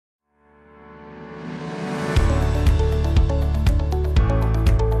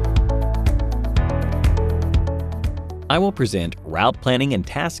I will present route planning and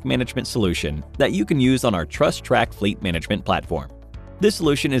task management solution that you can use on our trustTrack fleet management platform. This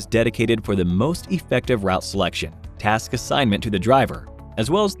solution is dedicated for the most effective route selection, task assignment to the driver,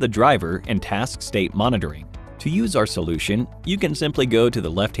 as well as the driver and task state monitoring. To use our solution, you can simply go to the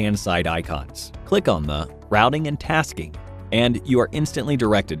left-hand side icons, click on the Routing and Tasking, and you are instantly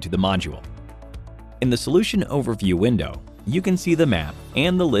directed to the module. In the Solution Overview window, you can see the map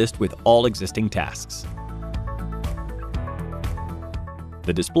and the list with all existing tasks.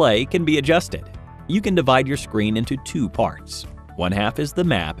 The display can be adjusted. You can divide your screen into two parts. One half is the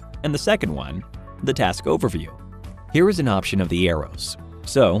map, and the second one, the task overview. Here is an option of the arrows.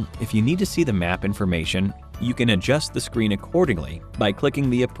 So, if you need to see the map information, you can adjust the screen accordingly by clicking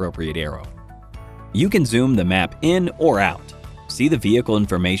the appropriate arrow. You can zoom the map in or out. See the vehicle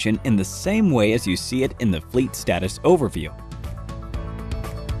information in the same way as you see it in the Fleet Status Overview.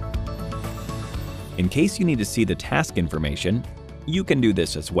 In case you need to see the task information, you can do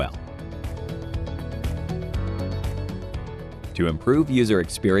this as well. To improve user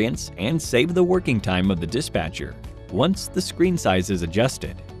experience and save the working time of the dispatcher, once the screen size is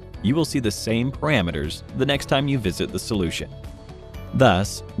adjusted, you will see the same parameters the next time you visit the solution.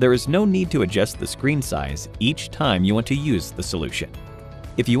 Thus, there is no need to adjust the screen size each time you want to use the solution.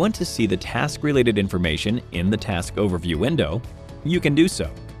 If you want to see the task-related information in the Task Overview window, you can do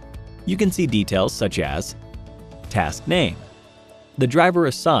so. You can see details such as task name, the driver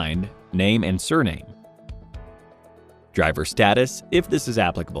assigned, name and surname, driver status if this is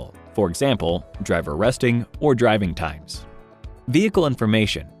applicable, for example, driver resting or driving times, vehicle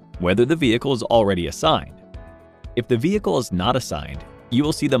information, whether the vehicle is already assigned. If the vehicle is not assigned, you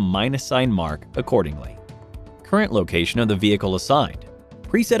will see the minus sign mark accordingly. Current location of the vehicle assigned,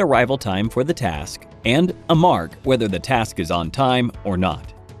 preset arrival time for the task, and a mark whether the task is on time or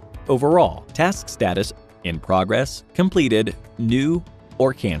not. Overall, task status in progress, completed, new,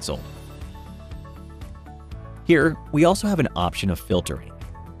 or canceled. Here, we also have an option of filtering.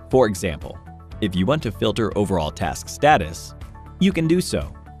 For example, if you want to filter overall task status, you can do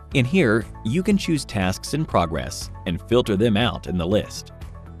so. In here, you can choose tasks in progress and filter them out in the list.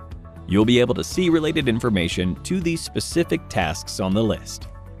 You'll be able to see related information to these specific tasks on the list.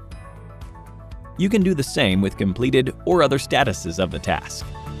 You can do the same with completed or other statuses of the task.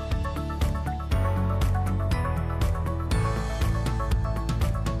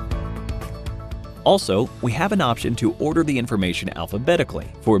 Also, we have an option to order the information alphabetically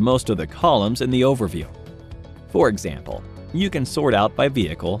for most of the columns in the overview. For example, you can sort out by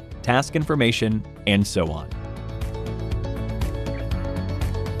vehicle, task information, and so on.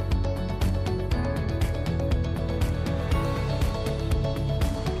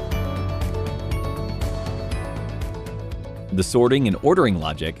 The sorting and ordering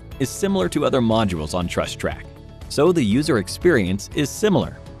logic is similar to other modules on trustTrack, so the user experience is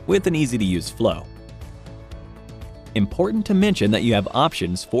similar with an easy-to-use flow. Important to mention that you have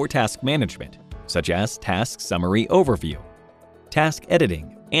options for task management, such as Task Summary Overview, task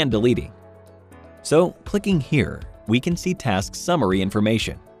editing, and deleting. So, clicking here, we can see task summary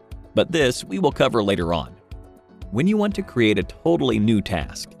information, but this we will cover later on. When you want to create a totally new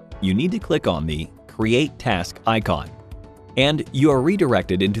task, you need to click on the Create Task icon, and you are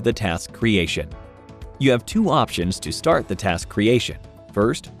redirected into the task creation. You have two options to start the task creation.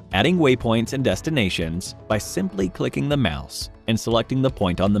 First, adding waypoints and destinations by simply clicking the mouse and selecting the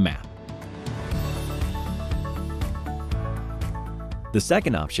point on the map. The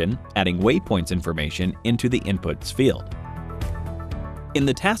second option, adding waypoints information into the Inputs field. In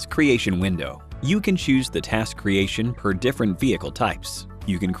the Task Creation window, you can choose the task creation per different vehicle types.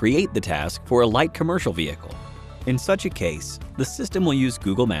 You can create the task for a light commercial vehicle. In such a case, the system will use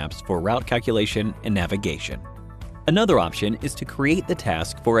Google Maps for route calculation and navigation. Another option is to create the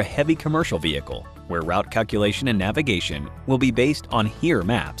task for a heavy commercial vehicle, where route calculation and navigation will be based on HERE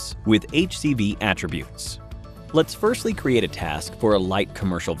maps with HCV attributes. Let's firstly create a task for a light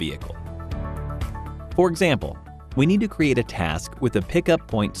commercial vehicle. For example, we need to create a task with a pickup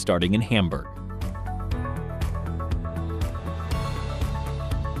point starting in Hamburg.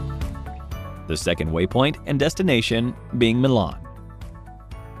 The second waypoint and destination being Milan.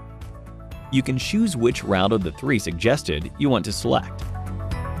 You can choose which route of the three suggested you want to select.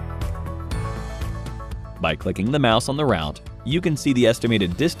 By clicking the mouse on the route, you can see the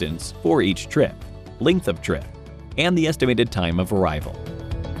estimated distance for each trip, length of trip, and the estimated time of arrival.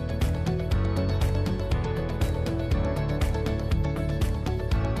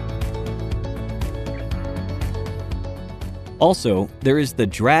 Also, there is the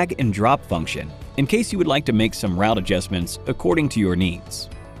drag and drop function in case you would like to make some route adjustments according to your needs.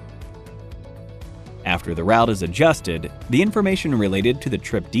 After the route is adjusted, the information related to the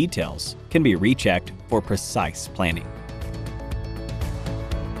trip details can be rechecked for precise planning.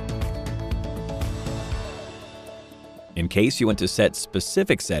 In case you want to set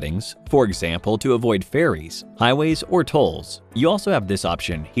specific settings, for example to avoid ferries, highways, or tolls, you also have this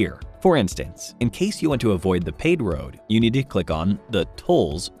option here. For instance, in case you want to avoid the paid road, you need to click on the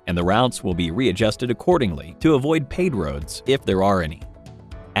tolls and the routes will be readjusted accordingly to avoid paid roads if there are any.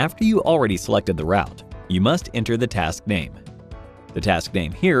 After you already selected the route, you must enter the task name. The task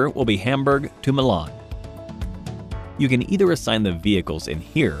name here will be Hamburg to Milan. You can either assign the vehicles in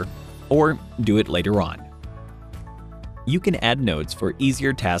here or do it later on. You can add notes for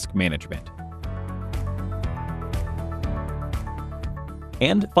easier task management.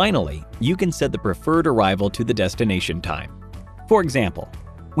 And finally, you can set the preferred arrival to the destination time. For example,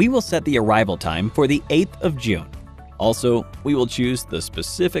 we will set the arrival time for the 8th of June. Also, we will choose the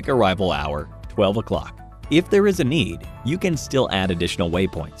specific arrival hour, 12 o'clock. If there is a need, you can still add additional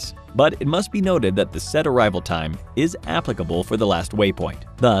waypoints, but it must be noted that the set arrival time is applicable for the last waypoint.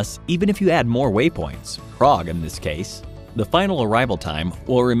 Thus, even if you add more waypoints, Prague in this case, the final arrival time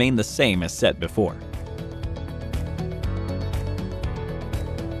will remain the same as set before.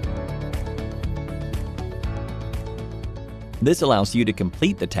 This allows you to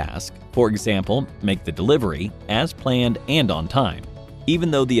complete the task, for example, make the delivery as planned and on time, even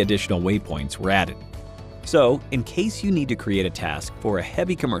though the additional waypoints were added. So, in case you need to create a task for a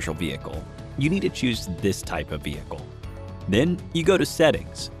heavy commercial vehicle, you need to choose this type of vehicle. Then you go to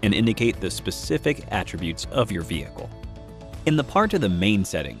Settings and indicate the specific attributes of your vehicle. In the part of the main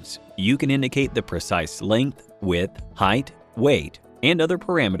settings, you can indicate the precise length, width, height, weight, and other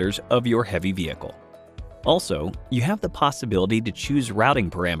parameters of your heavy vehicle. Also, you have the possibility to choose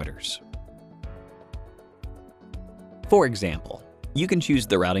routing parameters. For example, you can choose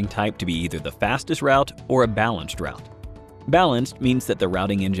the routing type to be either the fastest route or a balanced route. Balanced means that the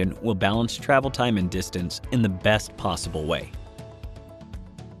routing engine will balance travel time and distance in the best possible way.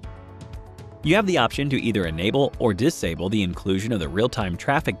 You have the option to either enable or disable the inclusion of the real-time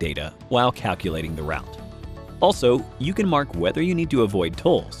traffic data while calculating the route. Also, you can mark whether you need to avoid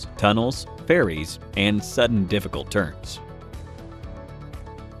tolls, tunnels, ferries, and sudden difficult turns.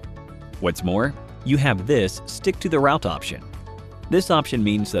 What's more, you have this Stick to the Route option. This option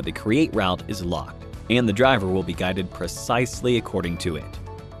means that the Create Route is locked, and the driver will be guided precisely according to it.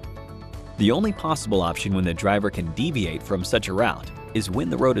 The only possible option when the driver can deviate from such a route is when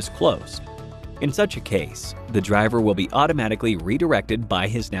the road is closed. In such a case, the driver will be automatically redirected by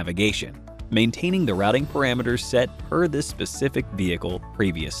his navigation, maintaining the routing parameters set per this specific vehicle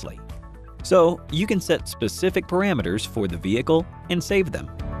previously. So, you can set specific parameters for the vehicle and save them.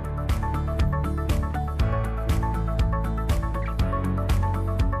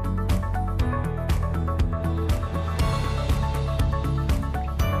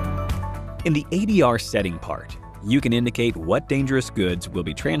 In the ADR setting part, you can indicate what dangerous goods will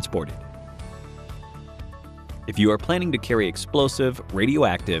be transported. If you are planning to carry explosive,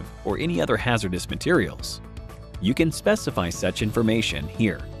 radioactive, or any other hazardous materials, you can specify such information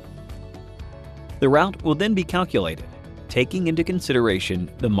here. The route will then be calculated, taking into consideration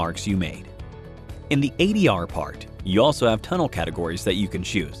the marks you made. In the ADR part, you also have tunnel categories that you can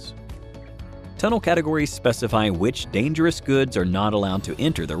choose. Tunnel categories specify which dangerous goods are not allowed to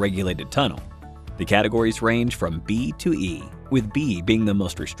enter the regulated tunnel. The categories range from B to E, with B being the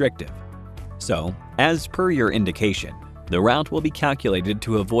most restrictive. So, as per your indication, the route will be calculated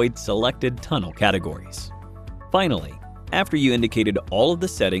to avoid selected tunnel categories. Finally, after you indicated all of the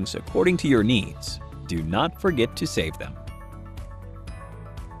settings according to your needs, do not forget to save them.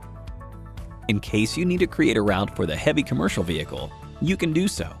 In case you need to create a route for the heavy commercial vehicle, you can do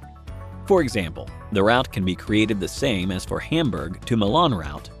so. For example, the route can be created the same as for Hamburg to Milan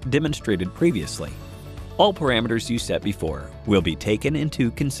route demonstrated previously. All parameters you set before will be taken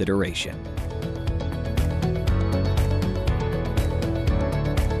into consideration.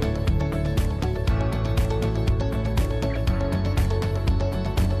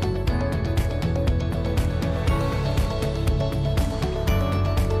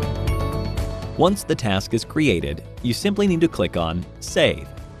 Once the task is created, you simply need to click on Save,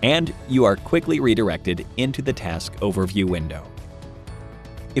 and you are quickly redirected into the task overview window.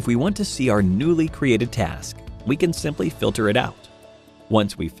 If we want to see our newly created task, we can simply filter it out.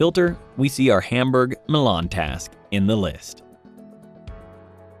 Once we filter, we see our Hamburg-Milan task in the list.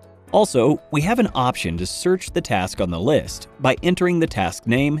 Also, we have an option to search the task on the list by entering the task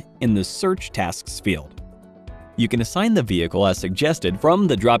name in the Search Tasks field. You can assign the vehicle as suggested from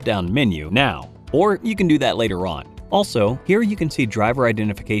the drop-down menu now, or you can do that later on. Also, here you can see driver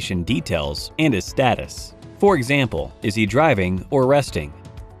identification details and his status. For example, is he driving or resting?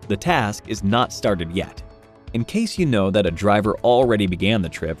 The task is not started yet. In case you know that a driver already began the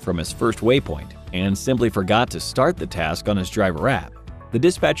trip from his first waypoint and simply forgot to start the task on his driver app, the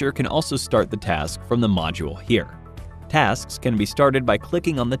dispatcher can also start the task from the module here. Tasks can be started by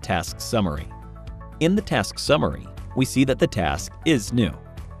clicking on the task summary. In the task summary, we see that the task is new.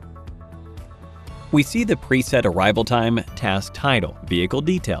 We see the preset arrival time, task title, vehicle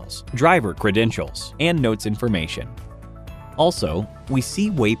details, driver credentials, and notes information. Also, we see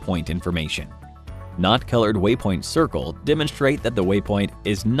waypoint information. Not colored waypoint circle demonstrate that the waypoint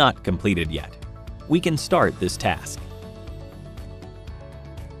is not completed yet. We can start this task.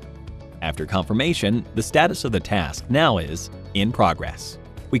 After confirmation, the status of the task now is in progress.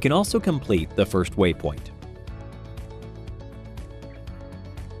 We can also complete the first waypoint.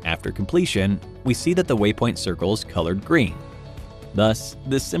 After completion, we see that the waypoint circle is colored green. Thus,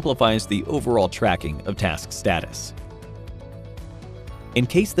 this simplifies the overall tracking of task status. In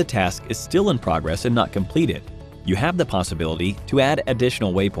case the task is still in progress and not completed, you have the possibility to add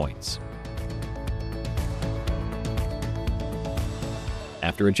additional waypoints.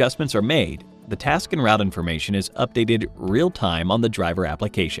 After adjustments are made, the task and route information is updated real-time on the driver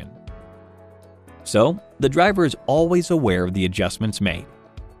application. So, the driver is always aware of the adjustments made.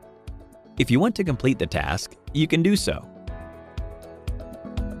 If you want to complete the task, you can do so.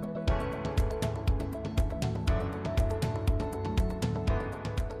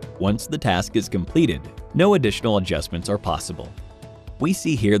 Once the task is completed, no additional adjustments are possible. We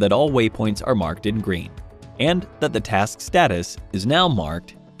see here that all waypoints are marked in green, and that the task status is now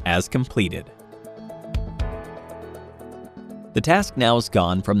marked as completed. The task now is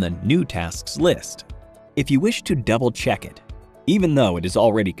gone from the New Tasks list. If you wish to double-check it, even though it is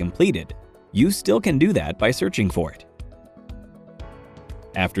already completed, you still can do that by searching for it.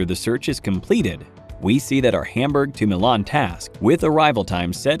 After the search is completed, we see that our Hamburg to Milan task with arrival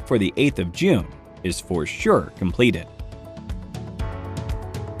time set for the 8th of June is for sure completed.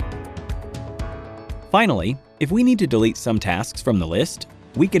 Finally, if we need to delete some tasks from the list,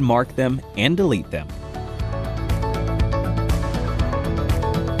 we can mark them and delete them.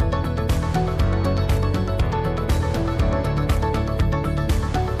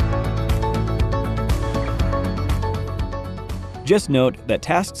 Just note that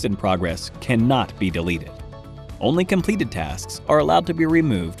tasks in progress cannot be deleted. Only completed tasks are allowed to be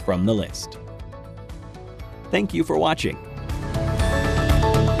removed from the list. Thank you for watching.